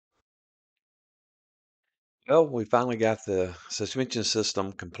Well, we finally got the suspension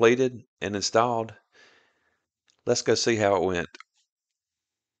system completed and installed. Let's go see how it went.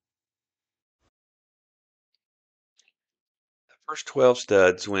 The first 12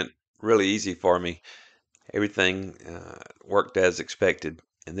 studs went really easy for me. Everything worked as expected.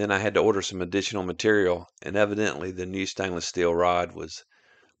 And then I had to order some additional material, and evidently the new stainless steel rod was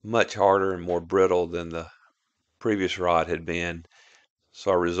much harder and more brittle than the previous rod had been.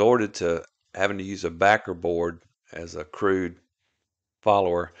 So I resorted to having to use a backer board as a crude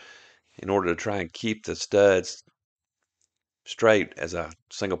follower in order to try and keep the studs straight as I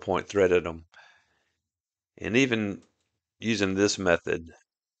single point threaded them. And even using this method,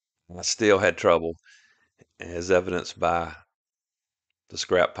 I still had trouble, as evidenced by the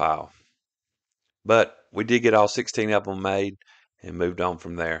scrap pile. But we did get all 16 of them made and moved on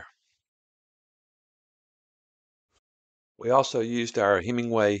from there. We also used our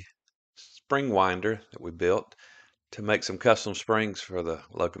Hemingway spring winder that we built to make some custom springs for the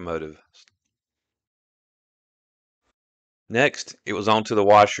locomotive. Next, it was on to the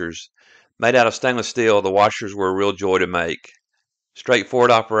washers. Made out of stainless steel, the washers were a real joy to make.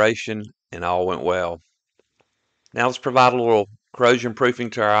 Straightforward operation and all went well. Now let's provide a little corrosion proofing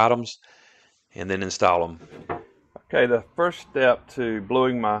to our items and then install them. Okay, the first step to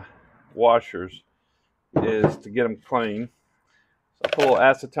bluing my washers is to get them clean. So I put a little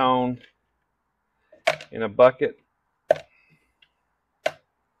acetone in a bucket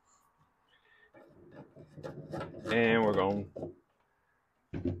and we're going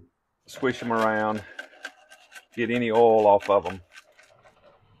to swish them around, get any oil off of them,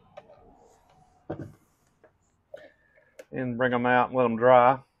 and bring them out and let them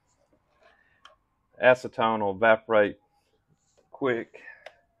dry. Acetone will evaporate quick.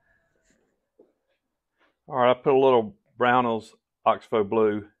 All right, I put a little Brownell's Oxbow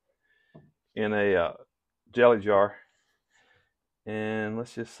Blue in a jelly jar, and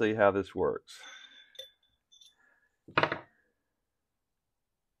let's just see how this works.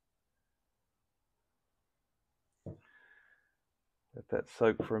 Let that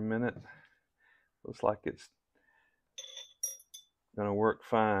soak for a minute. Looks like it's going to work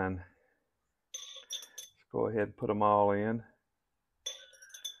fine. Let's go ahead and put them all in.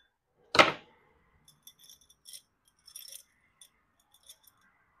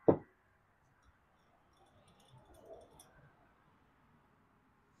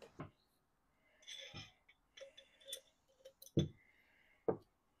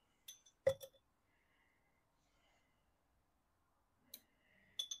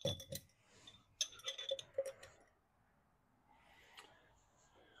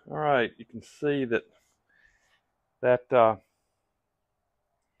 All right, you can see that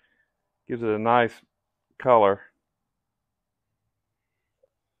gives it a nice color.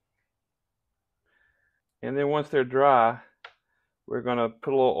 And then once they're dry, we're going to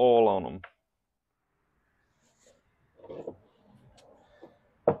put a little oil on them.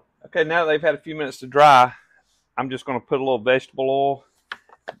 Okay, now that they've had a few minutes to dry, I'm just going to put a little vegetable oil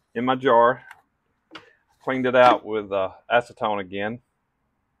in my jar. Cleaned it out with acetone again.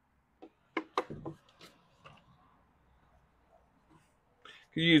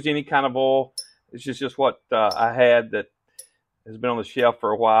 You can use any kind of oil. It's just what I had that has been on the shelf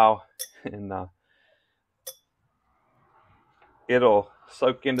for a while, and it'll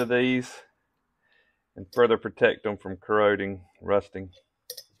soak into these and further protect them from corroding, rusting.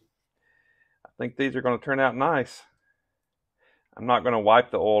 I think these are going to turn out nice. I'm not going to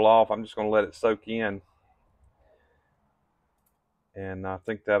wipe the oil off. I'm just going to let it soak in. And I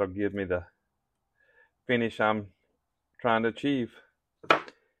think that'll give me the finish I'm trying to achieve.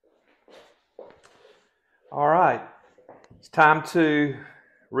 All right, it's time to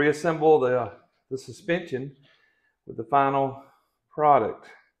reassemble the suspension with the final product.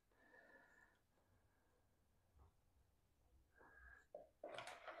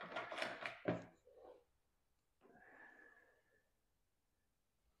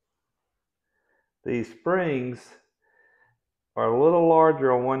 These springs are a little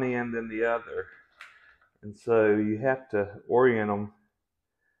larger on one end than the other, and so you have to orient them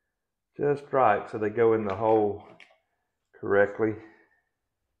just right so they go in the hole correctly.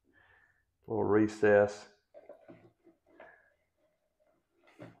 A little recess.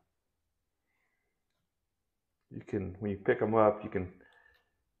 You can, when you pick them up, you can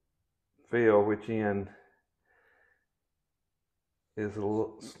feel which end is a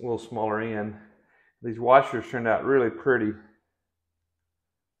little smaller end. These washers turned out really pretty.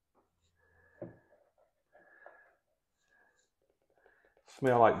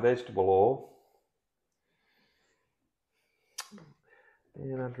 Smell like vegetable oil.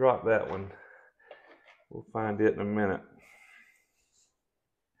 And I dropped that one. We'll find it in a minute.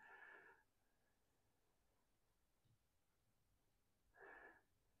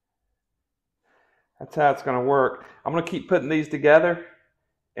 That's how it's going to work. I'm going to keep putting these together,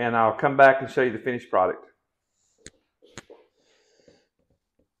 and I'll come back and show you the finished product.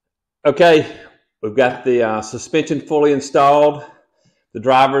 Okay, we've got the suspension fully installed. The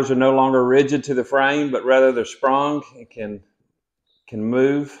drivers are no longer rigid to the frame, but rather they're sprung and can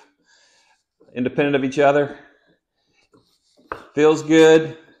move independent of each other. Feels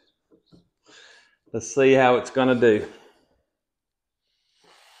good. Let's see how it's going to do.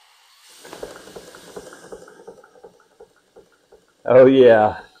 Oh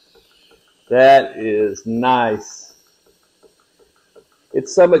yeah, that is nice.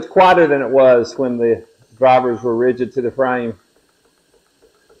 It's so much quieter than it was when the drivers were rigid to the frame.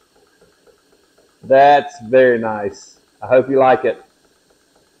 That's very nice. I hope you like it.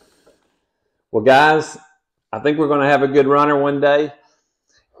 Well, guys, I think we're going to have a good runner one day.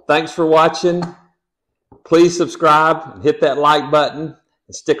 Thanks for watching. Please subscribe and hit that like button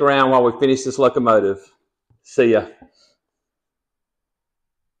and stick around while we finish this locomotive. See ya.